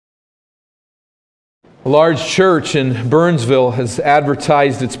A large church in Burnsville has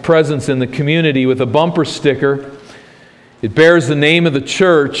advertised its presence in the community with a bumper sticker. It bears the name of the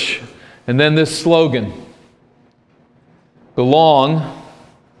church and then this slogan: belong,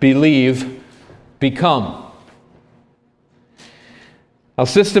 believe, become. Now,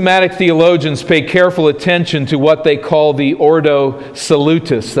 systematic theologians pay careful attention to what they call the Ordo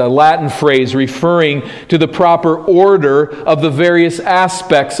Salutis, a Latin phrase referring to the proper order of the various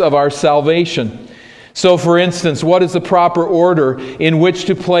aspects of our salvation. So, for instance, what is the proper order in which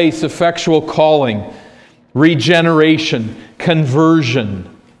to place effectual calling, regeneration,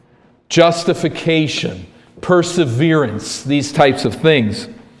 conversion, justification, perseverance, these types of things?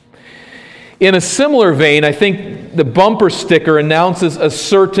 In a similar vein, I think the bumper sticker announces a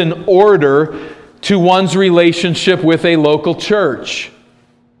certain order to one's relationship with a local church.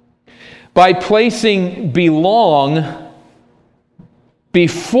 By placing belong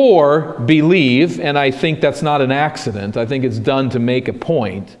before believe, and I think that's not an accident, I think it's done to make a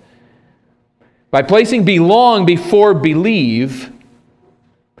point. By placing belong before believe,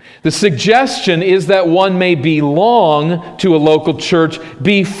 the suggestion is that one may belong to a local church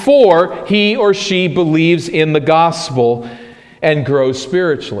before he or she believes in the gospel and grows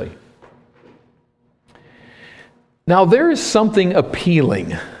spiritually. Now, there is something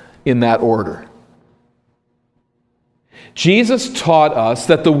appealing in that order. Jesus taught us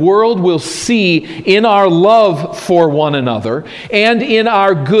that the world will see in our love for one another and in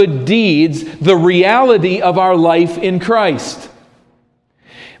our good deeds the reality of our life in Christ.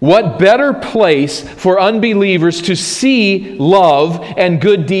 What better place for unbelievers to see love and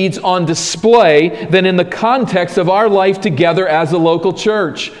good deeds on display than in the context of our life together as a local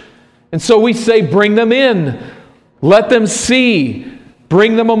church? And so we say, bring them in. Let them see.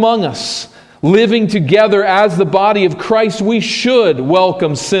 Bring them among us. Living together as the body of Christ, we should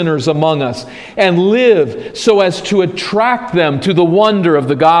welcome sinners among us and live so as to attract them to the wonder of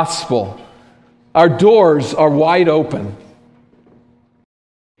the gospel. Our doors are wide open.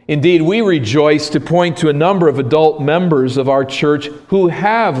 Indeed, we rejoice to point to a number of adult members of our church who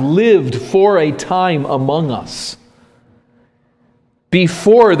have lived for a time among us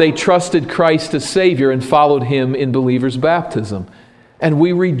before they trusted Christ as Savior and followed Him in believer's baptism. And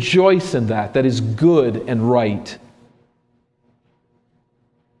we rejoice in that. That is good and right.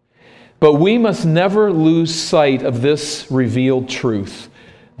 But we must never lose sight of this revealed truth.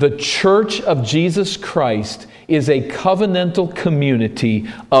 The Church of Jesus Christ is a covenantal community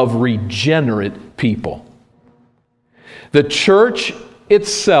of regenerate people. The church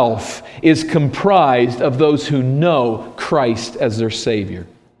itself is comprised of those who know Christ as their Savior.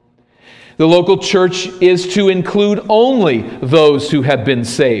 The local church is to include only those who have been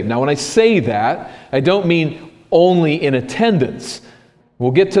saved. Now, when I say that, I don't mean only in attendance.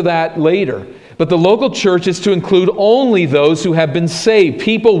 We'll get to that later. But the local church is to include only those who have been saved.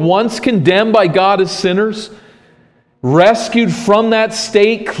 People once condemned by God as sinners, rescued from that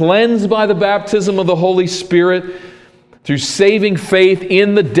state, cleansed by the baptism of the Holy Spirit through saving faith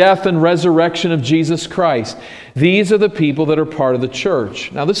in the death and resurrection of Jesus Christ. These are the people that are part of the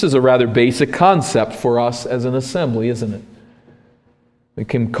church. Now, this is a rather basic concept for us as an assembly, isn't it? We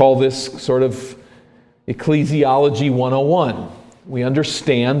can call this sort of Ecclesiology 101. We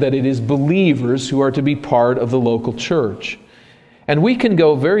understand that it is believers who are to be part of the local church. And we can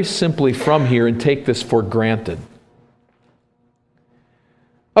go very simply from here and take this for granted.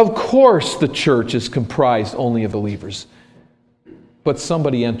 Of course the church is comprised only of believers. But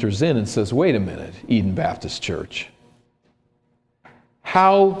somebody enters in and says, wait a minute, Eden Baptist Church.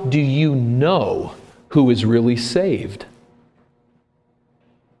 How do you know who is really saved?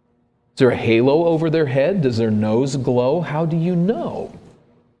 Is there a halo over their head? Does their nose glow? How do you know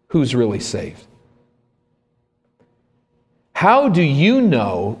who's really saved? How do you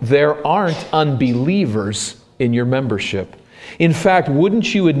know there aren't unbelievers in your membership? In fact,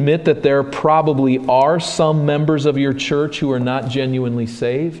 wouldn't you admit that there probably are some members of your church who are not genuinely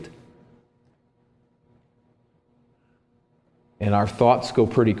saved? And our thoughts go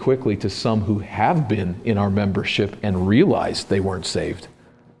pretty quickly to some who have been in our membership and realized they weren't saved.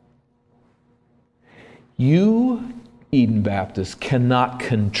 You, Eden Baptist, cannot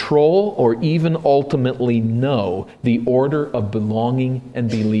control or even ultimately know the order of belonging and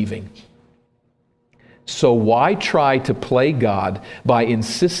believing. So why try to play God by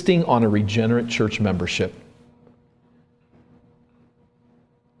insisting on a regenerate church membership?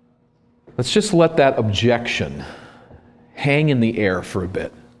 Let's just let that objection hang in the air for a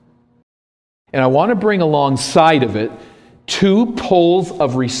bit. And I want to bring alongside of it two poles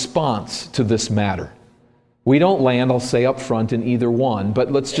of response to this matter. We don't land, I'll say up front, in either one,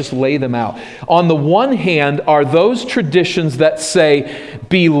 but let's just lay them out. On the one hand are those traditions that say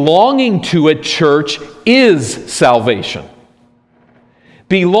belonging to a church is salvation.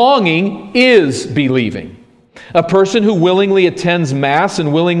 Belonging is believing. A person who willingly attends Mass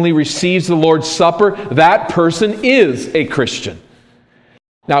and willingly receives the Lord's Supper, that person is a Christian.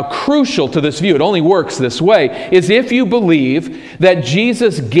 Now, crucial to this view, it only works this way, is if you believe that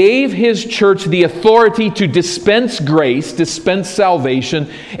Jesus gave His church the authority to dispense grace, dispense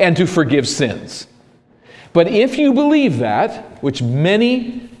salvation, and to forgive sins. But if you believe that, which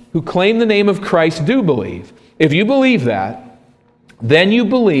many who claim the name of Christ do believe, if you believe that, then you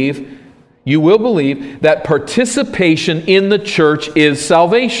will believe that participation in the church is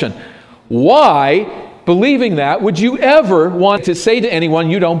salvation. Why, believing that, would you ever want to say to anyone,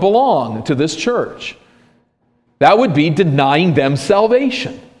 you don't belong to this church? That would be denying them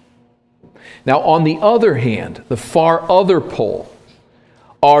salvation. Now, on the other hand, the far other pole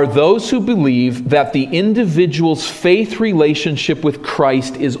are those who believe that the individual's faith relationship with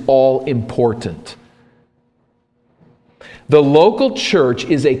Christ is all important. The local church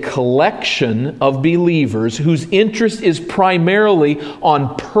is a collection of believers whose interest is primarily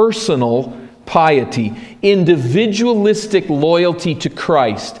on personal piety, individualistic loyalty to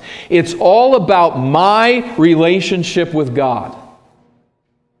Christ. It's all about my relationship with God.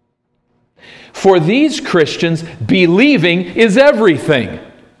 For these Christians, believing is everything.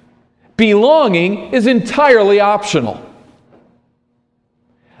 Belonging is entirely optional.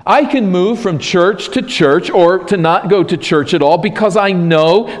 I can move from church to church or to not go to church at all because I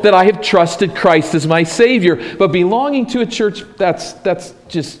know that I have trusted Christ as my Savior. But belonging to a church, that's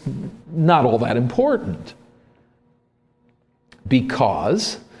just not all that important.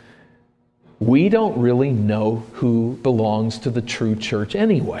 Because we don't really know who belongs to the true church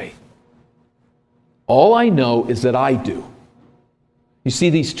anyway. All I know is that I do. You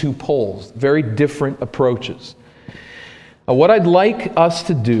see these two poles, very different approaches. What I'd like us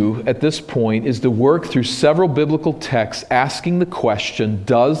to do at this point is to work through several biblical texts asking the question,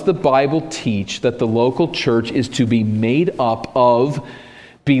 does the Bible teach that the local church is to be made up of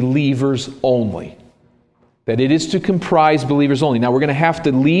believers only? That it is to comprise believers only. Now we're going to have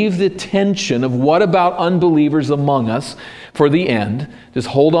to leave the tension of what about unbelievers among us for the end. Just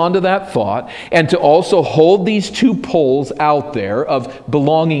hold on to that thought. And to also hold these two poles out there of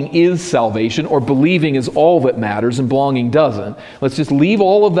belonging is salvation or believing is all that matters and belonging doesn't. Let's just leave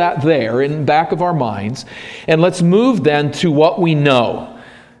all of that there in the back of our minds. And let's move then to what we know.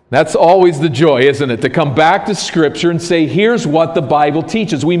 That's always the joy, isn't it? To come back to Scripture and say, here's what the Bible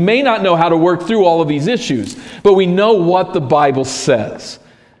teaches. We may not know how to work through all of these issues, but we know what the Bible says.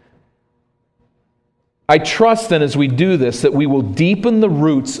 I trust then as we do this that we will deepen the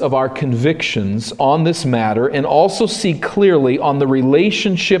roots of our convictions on this matter and also see clearly on the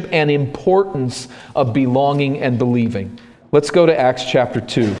relationship and importance of belonging and believing. Let's go to Acts chapter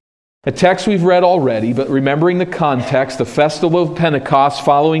 2. A text we've read already, but remembering the context, the festival of Pentecost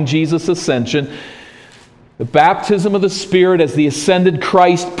following Jesus' ascension, the baptism of the Spirit as the ascended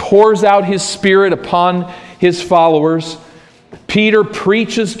Christ pours out His Spirit upon His followers. Peter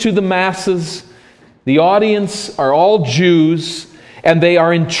preaches to the masses. The audience are all Jews, and they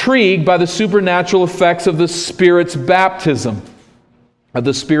are intrigued by the supernatural effects of the Spirit's baptism, of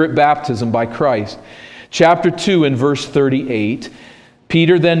the Spirit baptism by Christ. Chapter 2 and verse 38,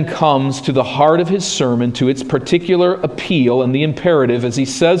 Peter then comes to the heart of his sermon, to its particular appeal and the imperative, as he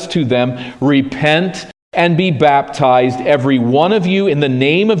says to them, repent and be baptized, every one of you, in the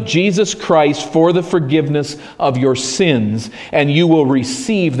name of Jesus Christ for the forgiveness of your sins, and you will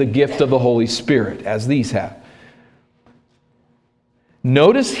receive the gift of the Holy Spirit, as these have.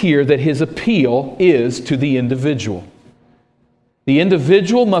 Notice here that his appeal is to the individual. The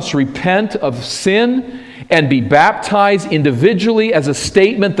individual must repent of sin and be baptized individually as a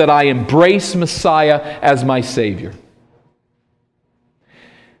statement that I embrace Messiah as my Savior.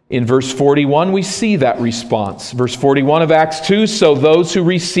 In verse 41, we see that response. Verse 41 of Acts 2, so those who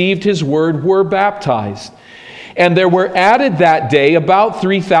received His word were baptized. And there were added that day about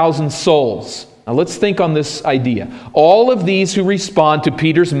 3,000 souls. Now let's think on this idea. All of these who respond to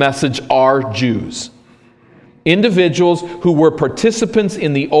Peter's message are Jews. Individuals who were participants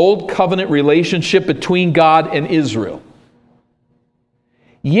in the old covenant relationship between God and Israel.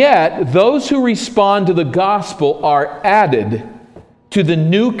 Yet, those who respond to the gospel are added to the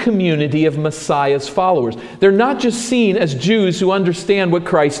new community of Messiah's followers. They're not just seen as Jews who understand what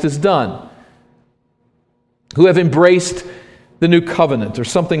Christ has done, who have embraced the new covenant or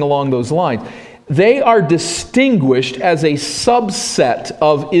something along those lines. They are distinguished as a subset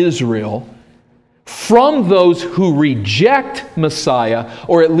of Israel from those who reject Messiah,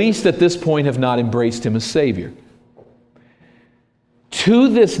 or at least at this point have not embraced Him as Savior. To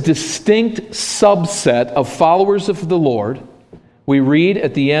this distinct subset of followers of the Lord, we read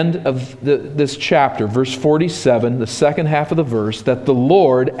at the end of this chapter, verse 47, the second half of the verse, that the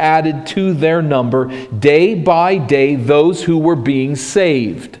Lord added to their number day by day those who were being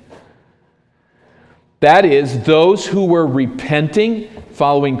saved. That is, those who were repenting,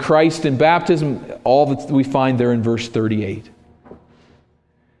 following Christ in baptism, all that we find there in verse 38.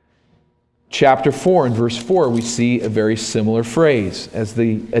 Chapter 4 and verse 4, we see a very similar phrase as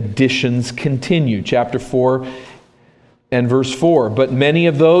the additions continue. Chapter 4 and verse 4, but many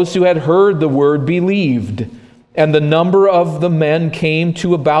of those who had heard the word believed, and the number of the men came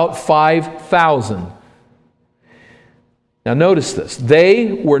to about 5,000. Now notice this.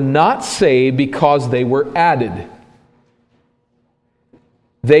 They were not saved because they were added.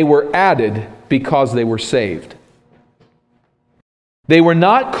 They were added because they were saved. They were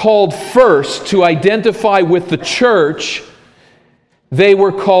not called first to identify with the church. They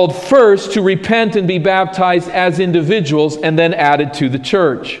were called first to repent and be baptized as individuals and then added to the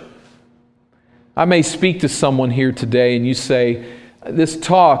church. I may speak to someone here today and you say, this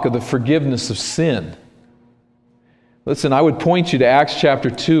talk of the forgiveness of sin. Listen, I would point you to Acts chapter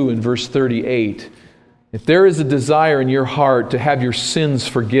 2 and verse 38. If there is a desire in your heart to have your sins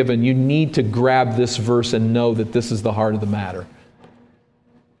forgiven, you need to grab this verse and know that this is the heart of the matter.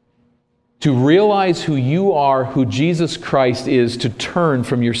 To realize who you are, who Jesus Christ is, to turn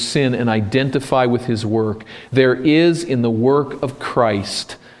from your sin and identify with His work. There is in the work of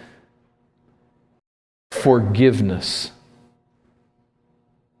Christ forgiveness.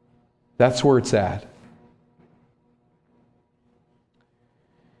 That's where it's at.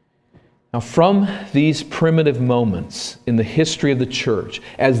 Now, from these primitive moments in the history of the church,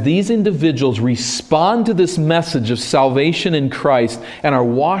 as these individuals respond to this message of salvation in Christ and are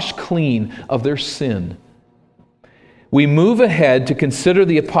washed clean of their sin, we move ahead to consider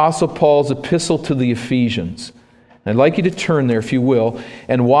the Apostle Paul's epistle to the Ephesians. I'd like you to turn there, if you will,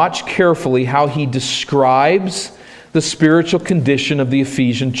 and watch carefully how he describes the spiritual condition of the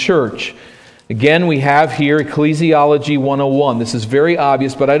Ephesian church. Again, we have here Ecclesiology 101. This is very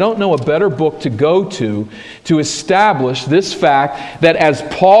obvious, but I don't know a better book to go to establish this fact that as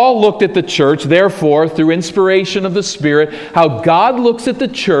Paul looked at the church, therefore, through inspiration of the Spirit, how God looks at the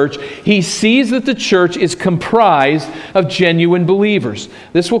church, He sees that the church is comprised of genuine believers.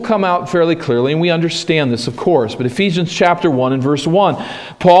 This will come out fairly clearly, and we understand this, of course. But Ephesians chapter 1 and verse 1,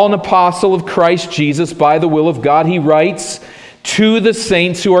 Paul, an apostle of Christ Jesus, by the will of God, he writes, to the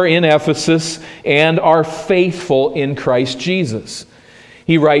saints who are in Ephesus and are faithful in Christ Jesus.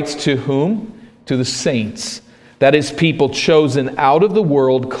 He writes to whom? To the saints. That is, people chosen out of the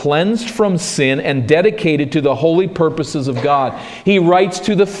world, cleansed from sin, and dedicated to the holy purposes of God. He writes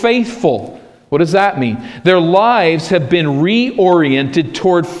to the faithful. What does that mean? Their lives have been reoriented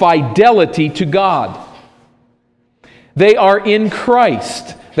toward fidelity to God. They are in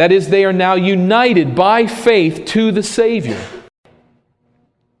Christ. That is, they are now united by faith to the Savior.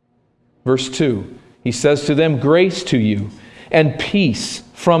 Verse 2, he says to them, grace to you and peace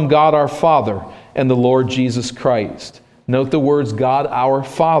from God our Father and the Lord Jesus Christ. Note the words God our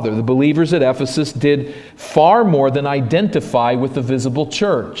Father. The believers at Ephesus did far more than identify with the visible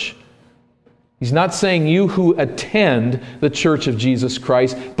church. He's not saying you who attend the church of Jesus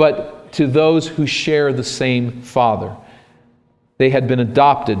Christ, but to those who share the same Father. They had been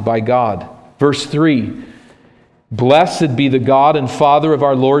adopted by God. Verse 3, blessed be the God and Father of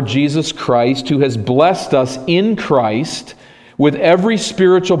our Lord Jesus Christ, who has blessed us in Christ with every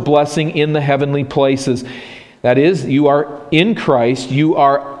spiritual blessing in the heavenly places. That is, you are in Christ, you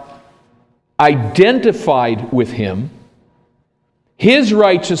are identified with Him. His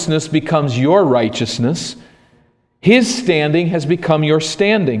righteousness becomes your righteousness. His standing has become your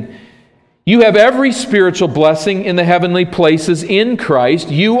standing. You have every spiritual blessing in the heavenly places in Christ.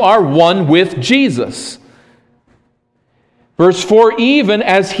 You are one with Jesus. Verse 4, even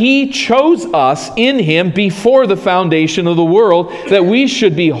as He chose us in Him before the foundation of the world, that we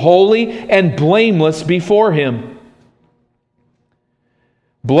should be holy and blameless before Him.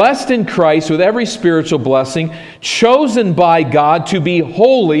 Blessed in Christ with every spiritual blessing, chosen by God to be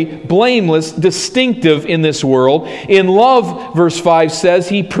holy, blameless, distinctive in this world. In love, verse 5 says,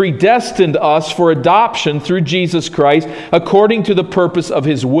 He predestined us for adoption through Jesus Christ, according to the purpose of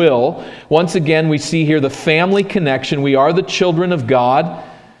His will. Once again, we see here the family connection. We are the children of God,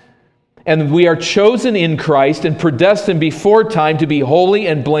 and we are chosen in Christ and predestined before time to be holy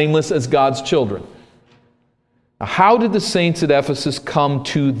and blameless as God's children. How did the saints at Ephesus come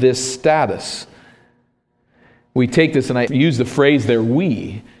to this status? we take this, and I use the phrase there,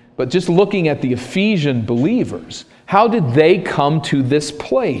 we, but just looking at the Ephesian believers, how did they come to this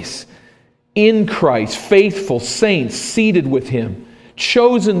place? In Christ, faithful saints seated with Him,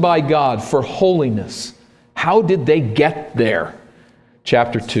 chosen by God for holiness. How did they get there?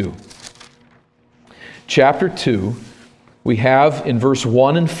 Chapter 2. Chapter 2, we have in verse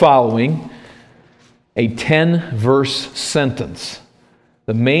 1 and following a 10-verse sentence.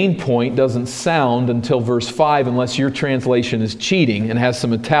 The main point doesn't sound until verse 5 unless your translation is cheating and has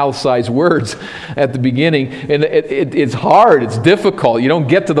some italicized words at the beginning. And it's hard, it's difficult. You don't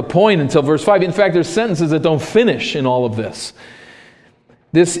get to the point until verse 5. In fact, there's sentences that don't finish in all of this.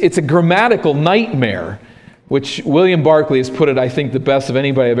 It's a grammatical nightmare, which William Barclay has put it, I think, the best of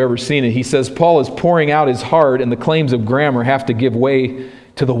anybody I've ever seen it. He says, Paul is pouring out his heart and the claims of grammar have to give way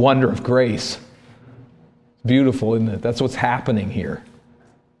to the wonder of grace. It's beautiful, isn't it? That's what's happening here.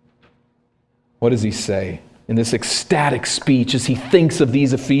 What does he say? In this ecstatic speech, as he thinks of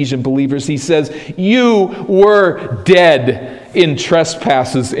these Ephesian believers, he says, you were dead in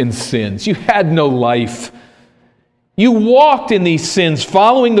trespasses and sins. You had no life. You walked in these sins,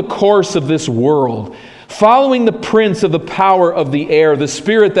 following the course of this world, following the prince of the power of the air, the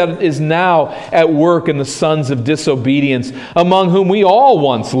spirit that is now at work in the sons of disobedience, among whom we all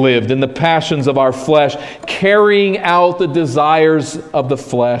once lived in the passions of our flesh, carrying out the desires of the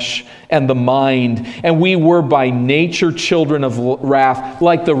flesh and the mind. And we were by nature children of wrath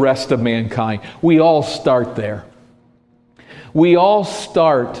like the rest of mankind. We all start there. We all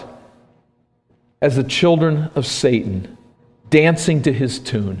start as the children of Satan, dancing to his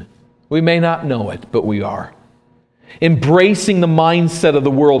tune. We may not know it, but we are. Embracing the mindset of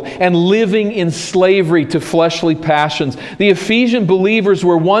the world and living in slavery to fleshly passions. The Ephesian believers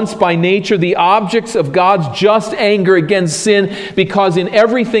were once by nature the objects of God's just anger against sin, because in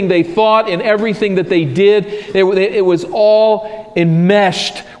everything they thought, in everything that they did, it was all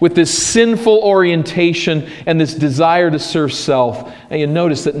enmeshed with this sinful orientation and this desire to serve self. And you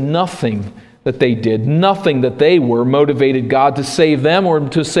notice that nothing that they did, nothing that they were, motivated God to save them or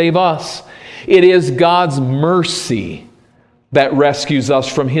to save us. It is God's mercy that rescues us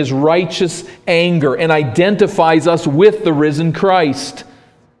from His righteous anger and identifies us with the risen Christ.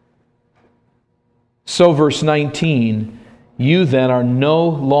 So verse 19, you then are no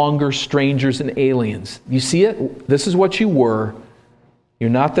longer strangers and aliens. You see it? This is what you were. You're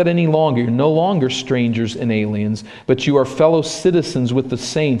not that any longer. You're no longer strangers and aliens, but you are fellow citizens with the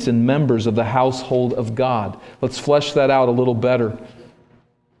saints and members of the household of God. Let's flesh that out a little better.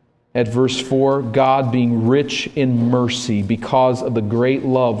 At verse 4, God being rich in mercy because of the great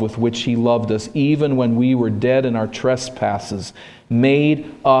love with which He loved us, even when we were dead in our trespasses,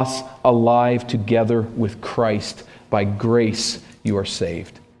 made us alive together with Christ. By grace you are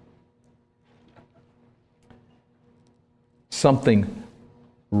saved. Something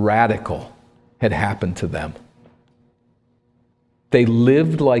radical had happened to them. They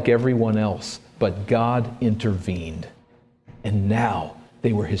lived like everyone else, but God intervened. And now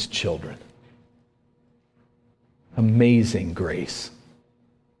they were His children. Amazing grace.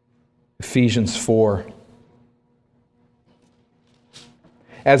 Ephesians 4.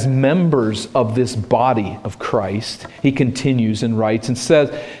 As members of this body of Christ, he continues and writes and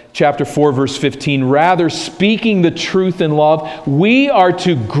says, chapter 4, verse 15, rather, speaking the truth in love, we are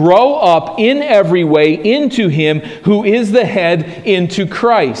to grow up in every way into Him who is the head, into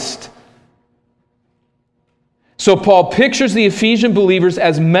Christ. So Paul pictures the Ephesian believers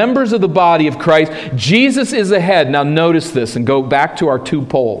as members of the body of Christ. Jesus is the head. Now notice this and go back to our two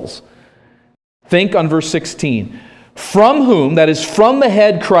poles. Think on verse 16. From whom, that is from the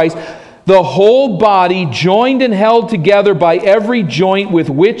head Christ, the whole body, joined and held together by every joint with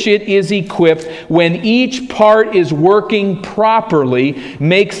which it is equipped, when each part is working properly,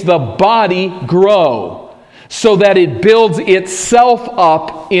 makes the body grow, so that it builds itself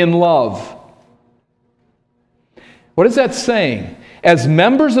up in love. What is that saying? As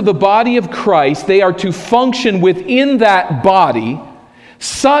members of the body of Christ, they are to function within that body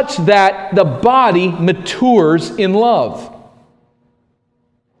such that the body matures in love.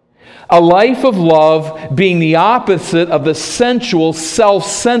 A life of love being the opposite of the sensual,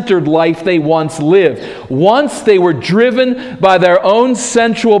 self-centered life they once lived. Once they were driven by their own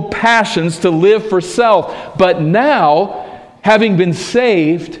sensual passions to live for self. But now, having been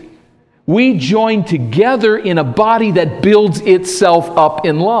saved, we join together in a body that builds itself up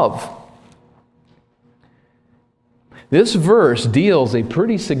in love. This verse deals a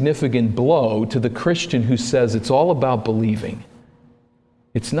pretty significant blow to the Christian who says it's all about believing.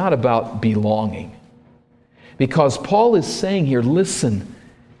 It's not about belonging. Because Paul is saying here, listen,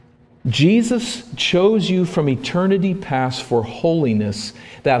 Jesus chose you from eternity past for holiness.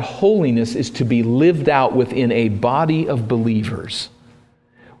 That holiness is to be lived out within a body of believers,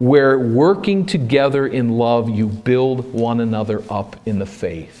 where working together in love, you build one another up in the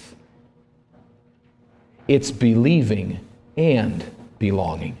faith. It's believing and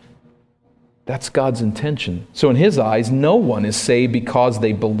belonging. That's God's intention. So in His eyes, no one is saved because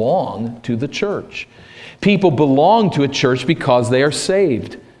they belong to the church. People belong to a church because they are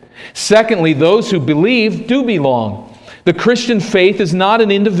saved. Secondly, those who believe do belong. The Christian faith is not an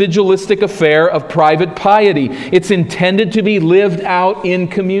individualistic affair of private piety. It's intended to be lived out in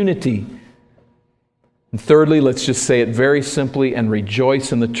community. And thirdly, let's just say it very simply and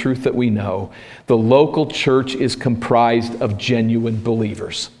rejoice in the truth that we know. The local church is comprised of genuine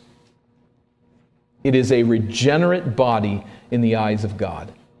believers. It is a regenerate body in the eyes of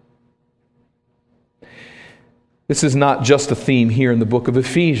God. This is not just a theme here in the book of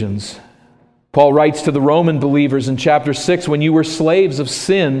Ephesians. Paul writes to the Roman believers in chapter 6, when you were slaves of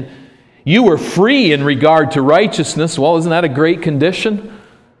sin, you were free in regard to righteousness. Well, isn't that a great condition?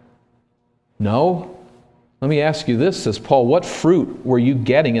 No. Let me ask you this, says Paul, what fruit were you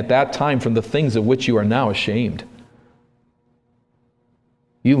getting at that time from the things of which you are now ashamed?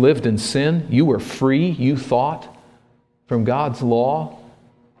 You lived in sin. You were free, you thought, from God's law.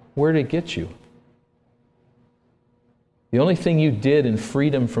 Where did it get you? The only thing you did in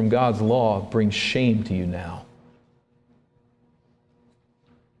freedom from God's law brings shame to you now.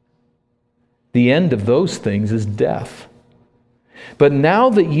 The end of those things is death. But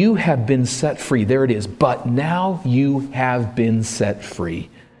now that you have been set free, there it is, but now you have been set free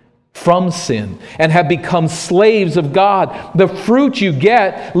from sin and have become slaves of God. The fruit you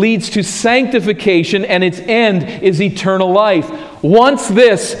get leads to sanctification, and its end is eternal life. Once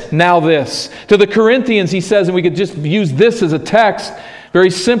this, now this. To the Corinthians, he says, and we could just use this as a text, very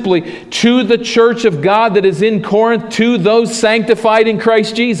simply, to the church of God that is in Corinth, to those sanctified in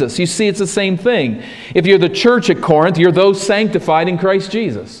Christ Jesus. You see, it's the same thing. If you're the church at Corinth, you're those sanctified in Christ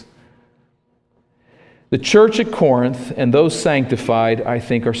Jesus. The church at Corinth and those sanctified, I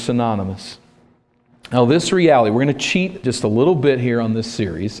think, are synonymous. Now, this reality, we're going to cheat just a little bit here on this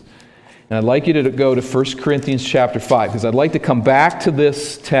series. And I'd like you to go to 1 Corinthians chapter 5, because I'd like to come back to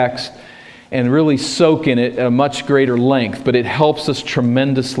this text and really soak in it at a much greater length. But it helps us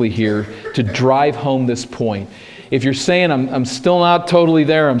tremendously here to drive home this point. If you're saying, I'm still not totally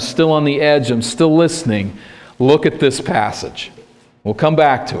there, I'm still on the edge, I'm still listening, look at this passage. We'll come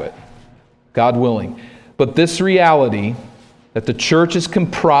back to it, God willing. But this reality that the church is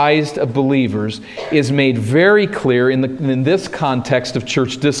comprised of believers is made very clear in this context of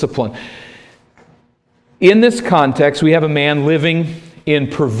church discipline. In this context, we have a man living in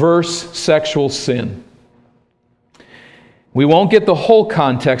perverse sexual sin. We won't get the whole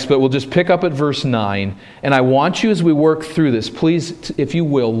context, but we'll just pick up at verse 9. And I want you, as we work through this, please, if you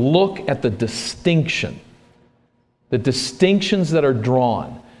will, look at the distinctions that are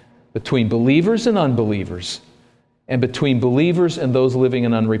drawn between believers and unbelievers, and between believers and those living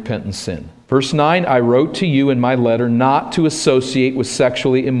in unrepentant sin. Verse 9, I wrote to you in my letter not to associate with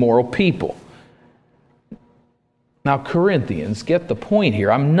sexually immoral people. Now, Corinthians, get the point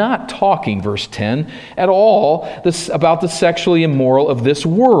here. I'm not talking, verse 10, at all about the sexually immoral of this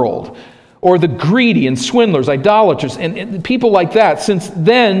world, or the greedy and swindlers, idolaters, and people like that, since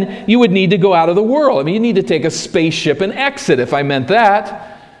then you would need to go out of the world. I mean, you need to take a spaceship and exit, if I meant that.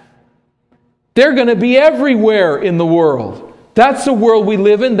 They're going to be everywhere in the world. That's the world we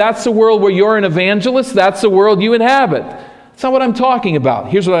live in. That's the world where you're an evangelist. That's the world you inhabit. That's not what I'm talking about.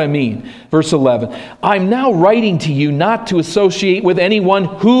 Here's what I mean. Verse 11. I'm now writing to you not to associate with anyone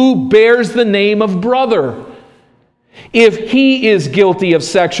who bears the name of brother, if he is guilty of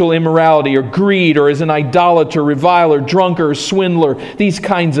sexual immorality or greed, or is an idolater, reviler, drunkard, or swindler, these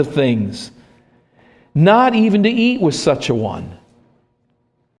kinds of things. Not even to eat with such a one.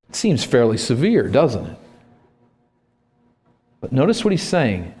 It seems fairly severe, doesn't it? But notice what he's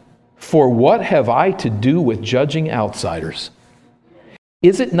saying. For what have I to do with judging outsiders?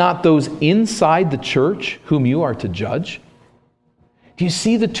 Is it not those inside the church whom you are to judge? Do you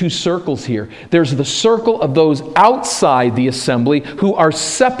see the two circles here? There's the circle of those outside the assembly who are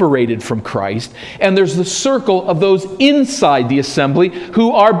separated from Christ, and there's the circle of those inside the assembly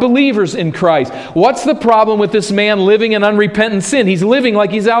who are believers in Christ. What's the problem with this man living in unrepentant sin? He's living like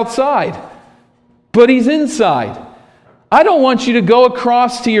he's outside, but he's inside. I don't want you to go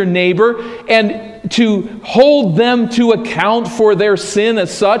across to your neighbor and to hold them to account for their sin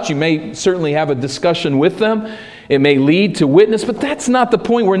as such. You may certainly have a discussion with them. It may lead to witness, but that's not the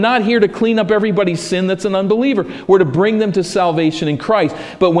point. We're not here to clean up everybody's sin that's an unbeliever. We're to bring them to salvation in Christ.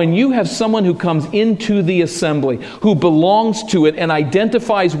 But when you have someone who comes into the assembly, who belongs to it and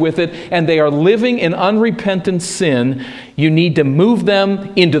identifies with it, and they are living in unrepentant sin, you need to move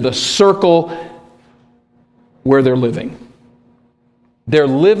them into the circle where they're living. They're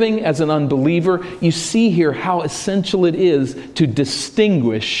living as an unbeliever. You see here how essential it is to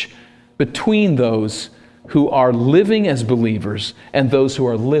distinguish between those who are living as believers and those who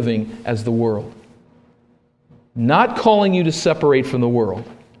are living as the world. Not calling you to separate from the world.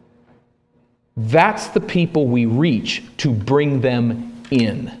 That's the people we reach to bring them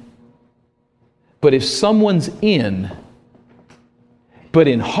in. But if someone's in, but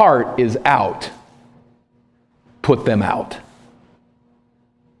in heart is out, put them out.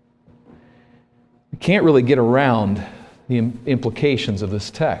 You can't really get around the implications of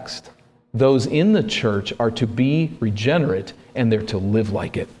this text. Those in the church are to be regenerate, and they're to live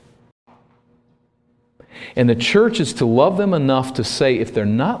like it. And the church is to love them enough to say, if they're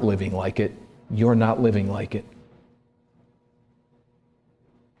not living like it, you're not living like it.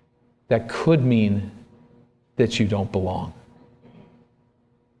 That could mean that you don't belong.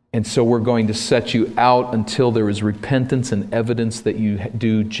 And so we're going to set you out until there is repentance and evidence that you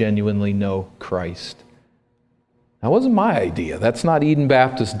do genuinely know Christ. That wasn't my idea. That's not Eden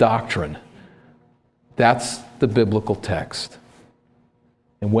Baptist doctrine. That's the biblical text.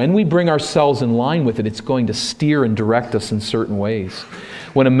 And when we bring ourselves in line with it, it's going to steer and direct us in certain ways.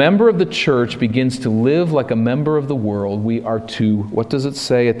 When a member of the church begins to live like a member of the world, we are to, what does it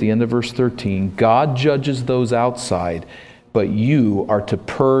say at the end of verse 13? God judges those outside, but you are to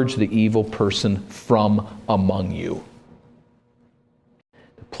purge the evil person from among you.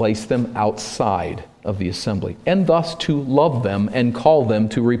 To place them outside of the assembly, and thus to love them and call them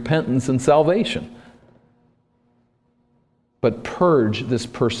to repentance and salvation. But purge this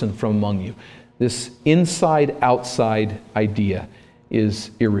person from among you. This inside-outside idea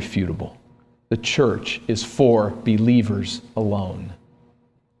is irrefutable. The church is for believers alone.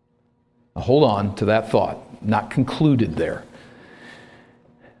 Now hold on to that thought. Not concluded there.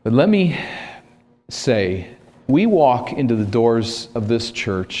 But let me say, we walk into the doors of this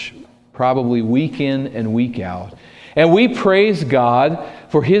church probably week in and week out, and we praise God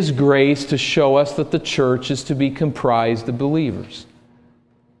for His grace to show us that the church is to be comprised of believers.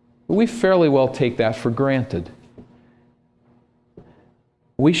 But we fairly well take that for granted.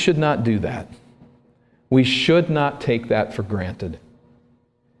 We should not do that. We should not take that for granted.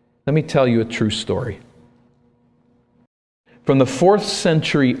 Let me tell you a true story. From the 4th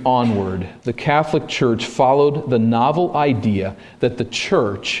century onward, the Catholic Church followed the novel idea that the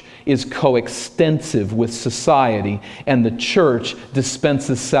church is coextensive with society and the church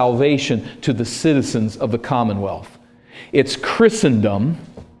dispenses salvation to the citizens of the Commonwealth. It's Christendom,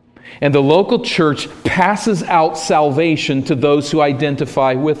 and the local church passes out salvation to those who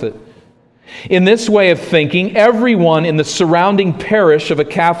identify with it. In this way of thinking, everyone in the surrounding parish of a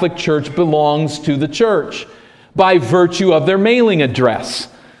Catholic church belongs to the church by virtue of their mailing address.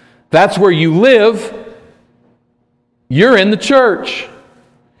 That's where you live. You're in the church.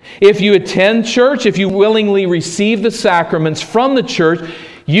 If you attend church, if you willingly receive the sacraments from the church,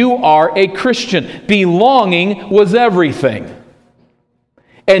 you are a Christian. Belonging was everything.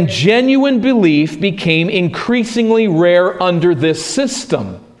 And genuine belief became increasingly rare under this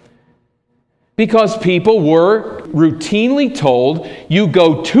system, because people were routinely told, you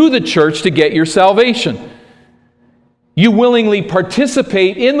go to the church to get your salvation. You willingly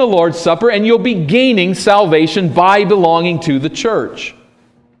participate in the Lord's Supper, and you'll be gaining salvation by belonging to the church.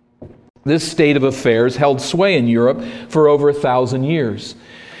 This state of affairs held sway in Europe for over 1,000 years.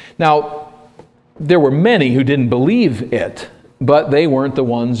 Now, there were many who didn't believe it, but they weren't the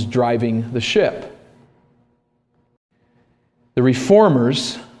ones driving the ship. The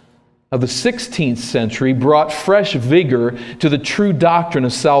Reformers of the 16th century brought fresh vigor to the true doctrine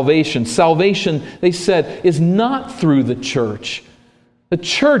of salvation. Salvation, they said, is not through the church. The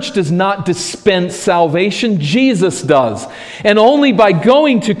church does not dispense salvation, Jesus does. And only by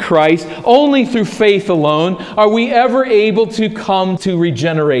going to Christ, only through faith alone, are we ever able to come to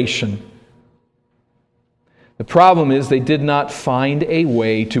regeneration. The problem is they did not find a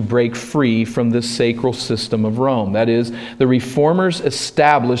way to break free from this sacral system of Rome. That is, the Reformers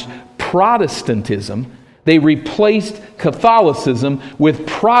established Protestantism. They replaced Catholicism with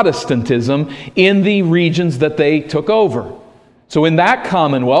Protestantism in the regions that they took over. So in that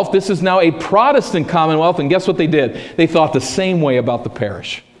commonwealth, this is now a Protestant commonwealth, and guess what they did? They thought the same way about the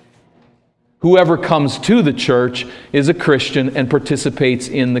parish. Whoever comes to the church is a Christian and participates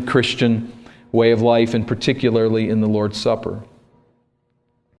in the Christian way of life, and particularly in the Lord's Supper.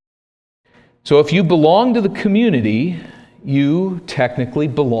 So if you belong to the community, you technically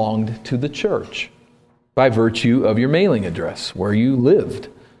belonged to the church by virtue of your mailing address, where you lived.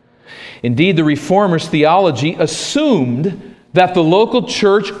 Indeed, the Reformers' theology assumed that the local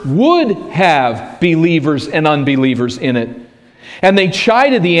church would have believers and unbelievers in it. And they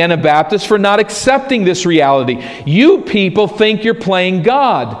chided the Anabaptists for not accepting this reality. You people think you're playing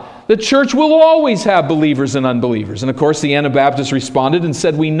God. The church will always have believers and unbelievers. And of course, the Anabaptists responded and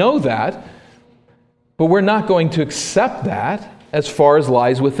said, we know that, but we're not going to accept that as far as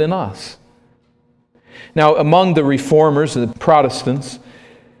lies within us. Now, among the Reformers and the Protestants,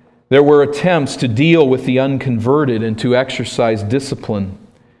 there were attempts to deal with the unconverted and to exercise discipline.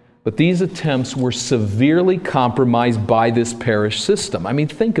 But these attempts were severely compromised by this parish system. I mean,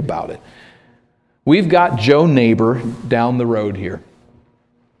 think about it. We've got Joe Neighbor down the road here.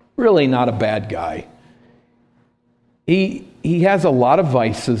 Really not a bad guy. He has a lot of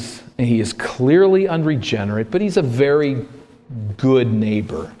vices, and he is clearly unregenerate, but he's a very good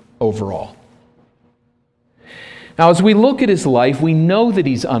neighbor overall. Now, as we look at his life, we know that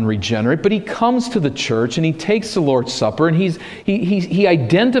he's unregenerate, but he comes to the church and he takes the Lord's Supper and he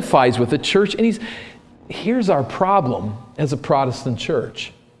identifies with the church. And here's our problem as a Protestant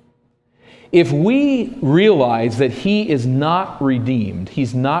church. If we realize that he is not redeemed,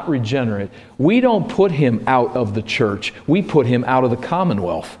 he's not regenerate, we don't put him out of the church. We put him out of the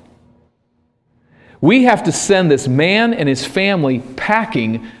commonwealth. We have to send this man and his family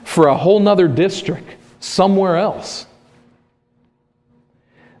packing for a whole nother district, somewhere else.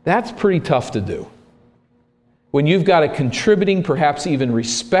 That's pretty tough to do. When you've got a contributing, perhaps even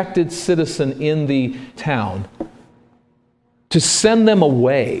respected citizen in the town, to send them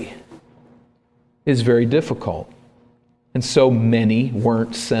away is very difficult. And so many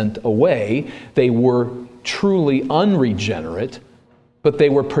weren't sent away. They were truly unregenerate, but they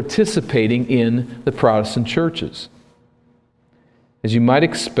were participating in the Protestant churches. As you might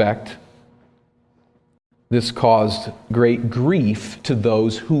expect, this caused great grief to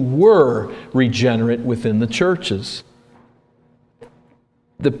those who were regenerate within the churches.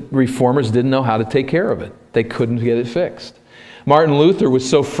 The Reformers didn't know how to take care of it. They couldn't get it fixed. Martin Luther was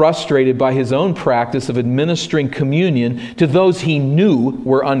so frustrated by his own practice of administering communion to those he knew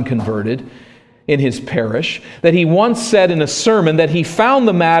were unconverted in his parish that he once said in a sermon that he found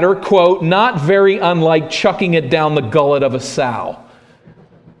the matter, quote, not very unlike chucking it down the gullet of a sow.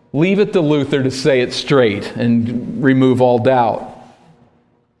 Leave it to Luther to say it straight and remove all doubt.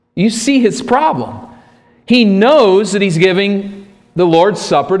 You see his problem. He knows that he's giving the Lord's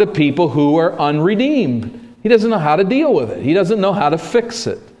Supper to people who are unredeemed. He doesn't know how to deal with it. He doesn't know how to fix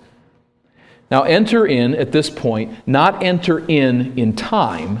it. Now enter in, at this point, not enter in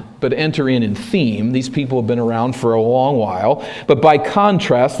time, but enter in theme. These people have been around for a long while. But by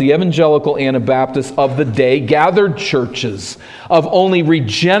contrast, the evangelical Anabaptists of the day gathered churches of only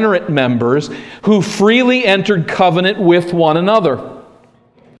regenerate members who freely entered covenant with one another.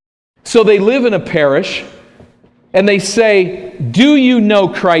 So they live in a parish, and they say, do you know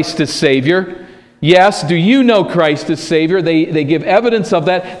Christ as Savior? Yes, do you know Christ as Savior? They give evidence of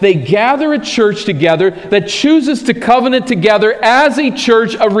that. They gather a church together that chooses to covenant together as a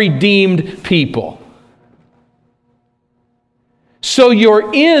church of redeemed people. So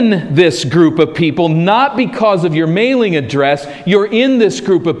you're in this group of people not because of your mailing address. You're in this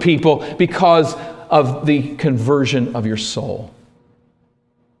group of people because of the conversion of your soul.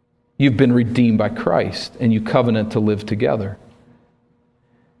 You've been redeemed by Christ, and you covenant to live together.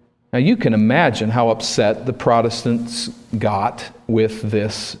 Now you can imagine how upset the Protestants got with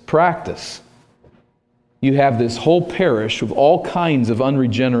this practice. You have this whole parish with all kinds of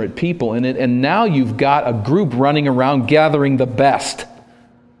unregenerate people in it, and now you've got a group running around gathering the best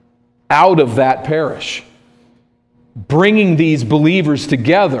out of that parish, bringing these believers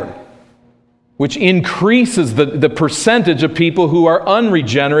together, which increases the percentage of people who are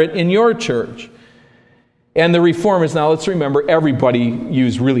unregenerate in your church. And the Reformers, now let's remember, everybody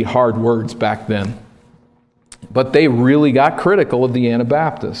used really hard words back then. But they really got critical of the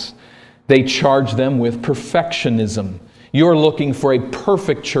Anabaptists. They charged them with perfectionism. You're looking for a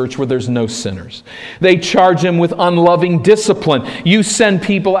perfect church where there's no sinners. They charge them with unloving discipline. You send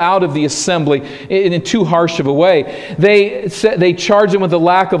people out of the assembly in too harsh of a way. They charge them with a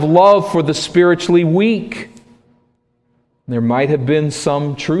lack of love for the spiritually weak. There might have been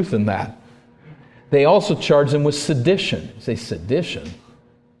some truth in that. They also charge them with sedition. You say, sedition?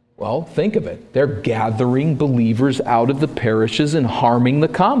 Well, think of it. They're gathering believers out of the parishes and harming the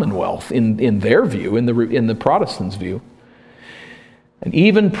commonwealth in their view, in the Protestants' view. And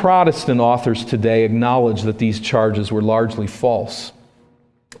even Protestant authors today acknowledge that these charges were largely false.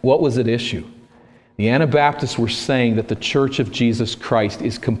 What was at issue? The Anabaptists were saying that the Church of Jesus Christ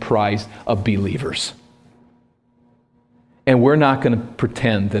is comprised of believers. And we're not going to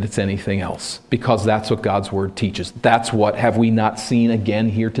pretend that it's anything else, because that's what God's Word teaches. That's what, have we not seen again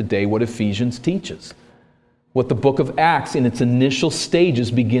here today, what Ephesians teaches? What the book of Acts in its initial stages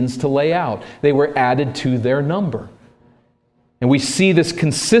begins to lay out. They were added to their number. And we see this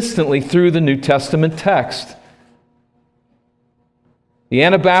consistently through the New Testament text. The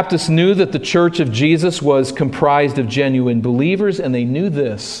Anabaptists knew that the Church of Jesus was comprised of genuine believers, and they knew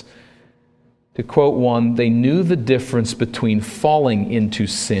this. To quote one, they knew the difference between falling into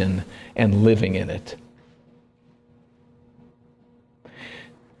sin and living in it.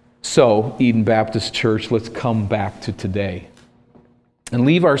 So, Eden Baptist Church, let's come back to today and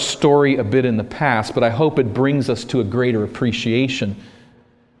leave our story a bit in the past, but I hope it brings us to a greater appreciation.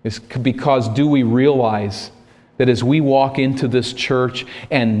 It's because do we realize that as we walk into this church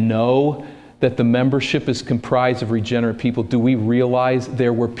and know that the membership is comprised of regenerate people, do we realize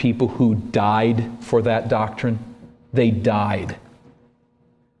there were people who died for that doctrine? They died.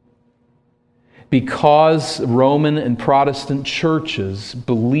 Because Roman and Protestant churches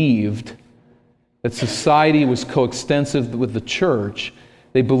believed that society was coextensive with the church,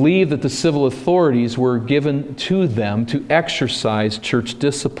 they believed that the civil authorities were given to them to exercise church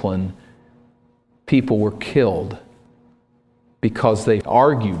discipline. People were killed because they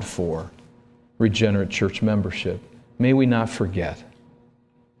argued for regenerate church membership. May we not forget.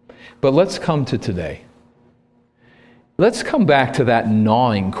 But let's come to today. Let's come back to that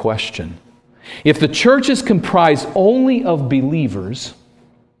gnawing question. If the church is comprised only of believers,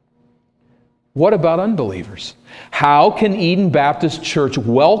 what about unbelievers? How can Eden Baptist Church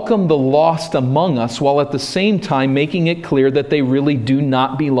welcome the lost among us while at the same time making it clear that they really do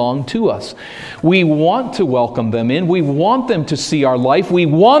not belong to us? We want to welcome them in. We want them to see our life. We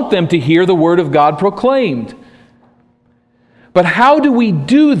want them to hear the Word of God proclaimed. But how do we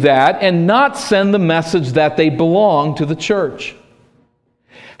do that and not send the message that they belong to the church?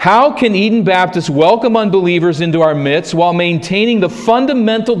 How can Eden Baptist welcome unbelievers into our midst while maintaining the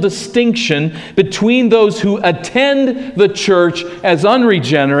fundamental distinction between those who attend the church as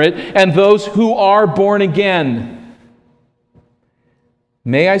unregenerate and those who are born again?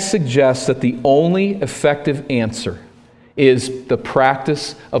 May I suggest that the only effective answer is the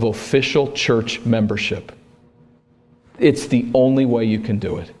practice of official church membership. It's the only way you can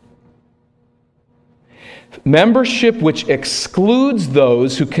do it. Membership which excludes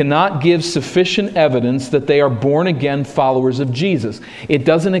those who cannot give sufficient evidence that they are born-again followers of Jesus. It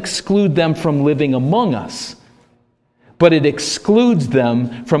doesn't exclude them from living among us, but it excludes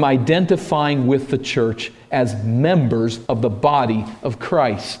them from identifying with the church as members of the body of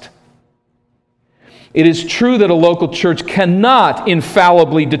Christ. It is true that a local church cannot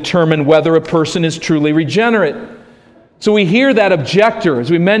infallibly determine whether a person is truly regenerate. So we hear that objector,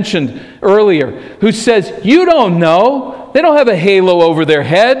 as we mentioned earlier, who says, you don't know. They don't have a halo over their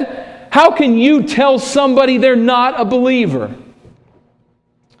head. How can you tell somebody they're not a believer?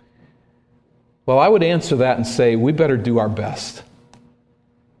 Well, I would answer that and say, we better do our best.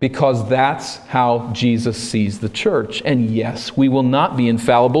 Because that's how Jesus sees the church. And yes, we will not be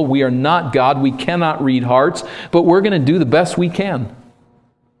infallible. We are not God. We cannot read hearts. But we're going to do the best we can.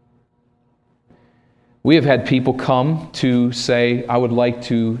 We have had people come to say, I would like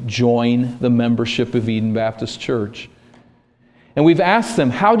to join the membership of Eden Baptist Church. And we've asked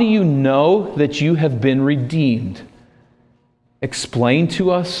them, how do you know that you have been redeemed? Explain to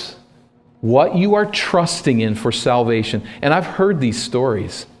us what you are trusting in for salvation. And I've heard these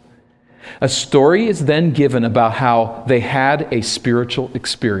stories. A story is then given about how they had a spiritual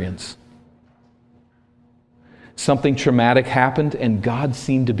experience. Something traumatic happened and God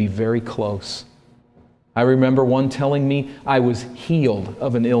seemed to be very close. I remember one telling me I was healed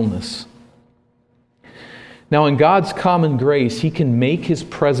of an illness. Now, in God's common grace, He can make His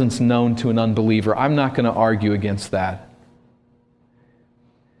presence known to an unbeliever. I'm not going to argue against that.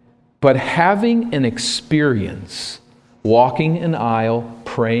 But having an experience, walking an aisle,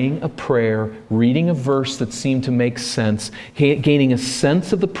 praying a prayer, reading a verse that seemed to make sense, gaining a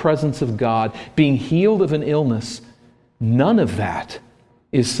sense of the presence of God, being healed of an illness, none of that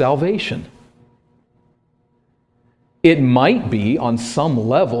is salvation. It might be, on some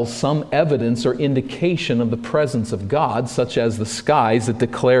level, some evidence or indication of the presence of God, such as the skies that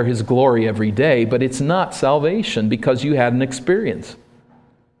declare His glory every day, but it's not salvation because you had an experience.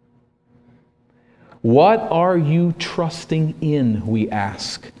 What are you trusting in, we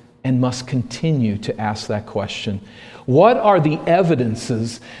ask, and must continue to ask that question. What are the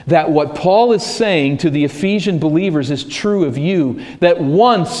evidences that what Paul is saying to the Ephesian believers is true of you? That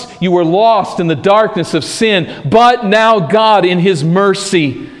once you were lost in the darkness of sin, but now God in His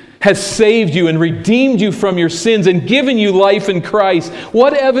mercy has saved you and redeemed you from your sins and given you life in Christ.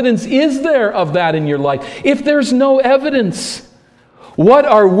 What evidence is there of that in your life? If there's no evidence, what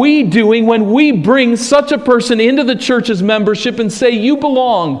are we doing when we bring such a person into the church's membership and say, you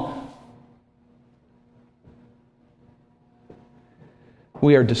belong?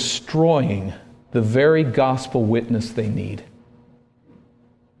 We are destroying the very gospel witness they need.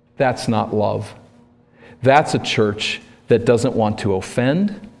 That's not love. That's a church that doesn't want to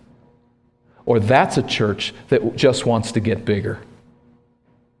offend, or that's a church that just wants to get bigger.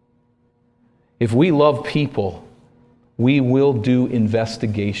 If we love people, we will do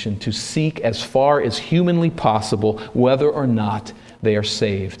investigation to seek as far as humanly possible whether or not they are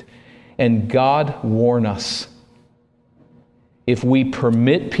saved. And God warn us, if we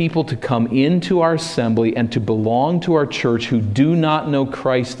permit people to come into our assembly and to belong to our church who do not know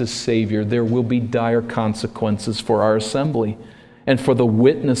Christ as Savior, there will be dire consequences for our assembly and for the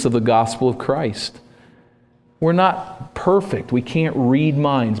witness of the gospel of Christ. We're not perfect. We can't read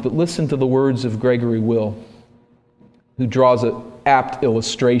minds, but listen to the words of Gregory Will, who draws an apt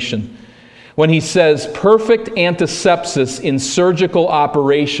illustration when he says, perfect antisepsis in surgical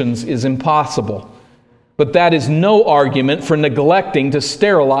operations is impossible. But that is no argument for neglecting to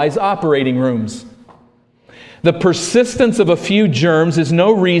sterilize operating rooms. The persistence of a few germs is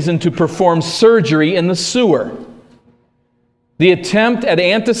no reason to perform surgery in the sewer. The attempt at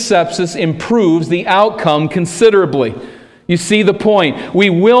antisepsis improves the outcome considerably. You see the point. We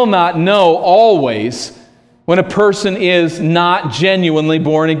will not know always when a person is not genuinely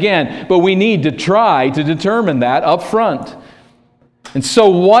born again, but we need to try to determine that up front. And so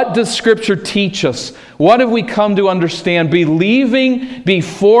what does Scripture teach us? What have we come to understand? Believing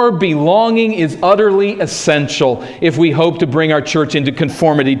before belonging is utterly essential if we hope to bring our church into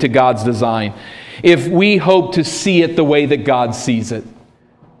conformity to God's design. If we hope to see it the way that God sees it.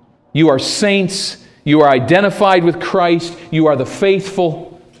 You are saints. You are identified with Christ. You are the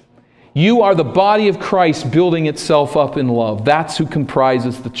faithful. You are the body of Christ building itself up in love. That's who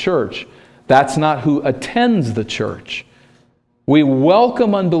comprises the church. That's not who attends the church. We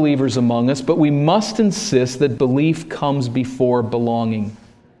welcome unbelievers among us, but we must insist that belief comes before belonging.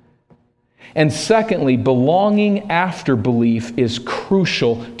 And secondly, belonging after belief is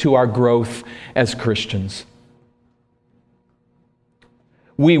crucial to our growth as Christians.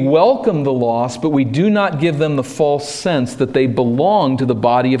 We welcome the lost, but we do not give them the false sense that they belong to the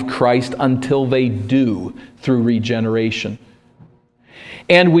body of Christ until they do through regeneration.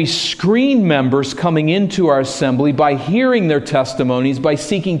 And we screen members coming into our assembly by hearing their testimonies, by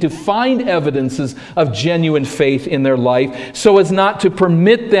seeking to find evidences of genuine faith in their life, so as not to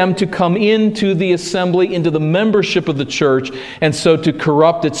permit them to come into the assembly, into the membership of the church, and so to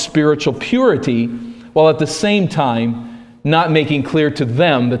corrupt its spiritual purity, while at the same time not making clear to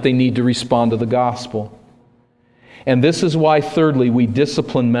them that they need to respond to the gospel. And this is why, thirdly, we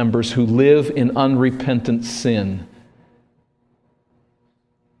discipline members who live in unrepentant sin.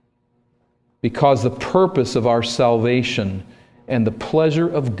 Because the purpose of our salvation and the pleasure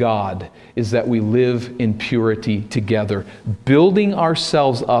of God is that we live in purity together, building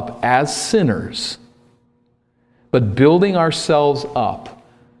ourselves up as sinners, but building ourselves up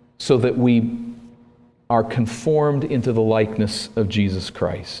so that we are conformed into the likeness of Jesus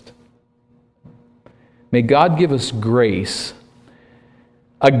Christ. May God give us grace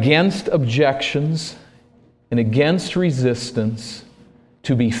against objections and against resistance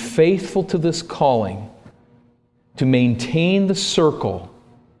to be faithful to this calling, to maintain the circle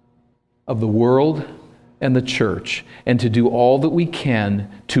of the world and the church, and to do all that we can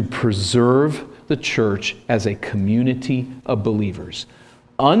to preserve the church as a community of believers.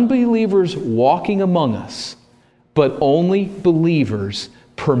 Unbelievers walking among us, but only believers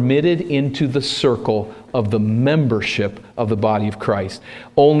permitted into the circle of the membership of the body of Christ.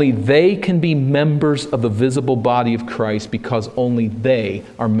 Only they can be members of the visible body of Christ because only they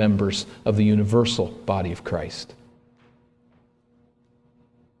are members of the universal body of Christ.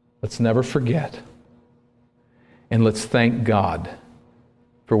 Let's never forget, and let's thank God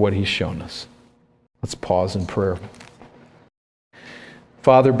for what He's shown us. Let's pause in prayer.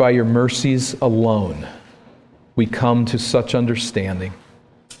 Father, by your mercies alone, we come to such understanding.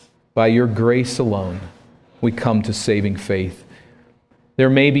 By your grace alone, we come to saving faith. There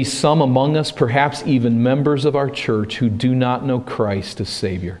may be some among us, perhaps even members of our church, who do not know Christ as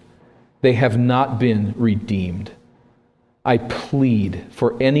Savior. They have not been redeemed. I plead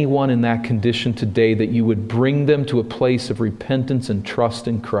for anyone in that condition today that you would bring them to a place of repentance and trust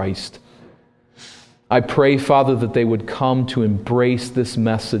in Christ. I pray, Father, that they would come to embrace this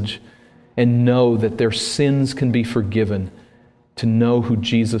message and know that their sins can be forgiven, to know who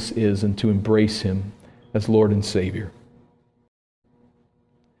Jesus is and to embrace Him as Lord and Savior.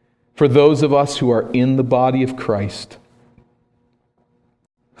 For those of us who are in the body of Christ,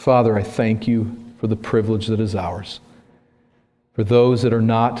 Father, I thank you for the privilege that is ours. For those that are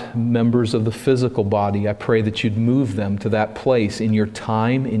not members of the physical body, I pray that you'd move them to that place in your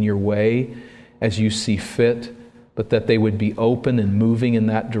time, in your way, as you see fit, but that they would be open and moving in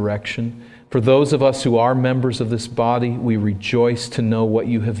that direction. For those of us who are members of this body, we rejoice to know what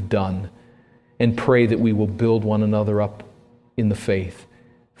you have done and pray that we will build one another up in the faith.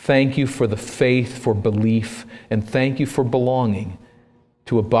 Thank you for the faith, for belief, and thank you for belonging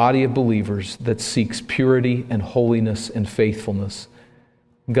to a body of believers that seeks purity and holiness and faithfulness.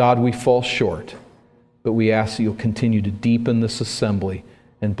 God, we fall short, but we ask that you'll continue to deepen this assembly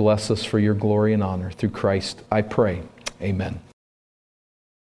and bless us for your glory and honor. Through Christ, I pray. Amen.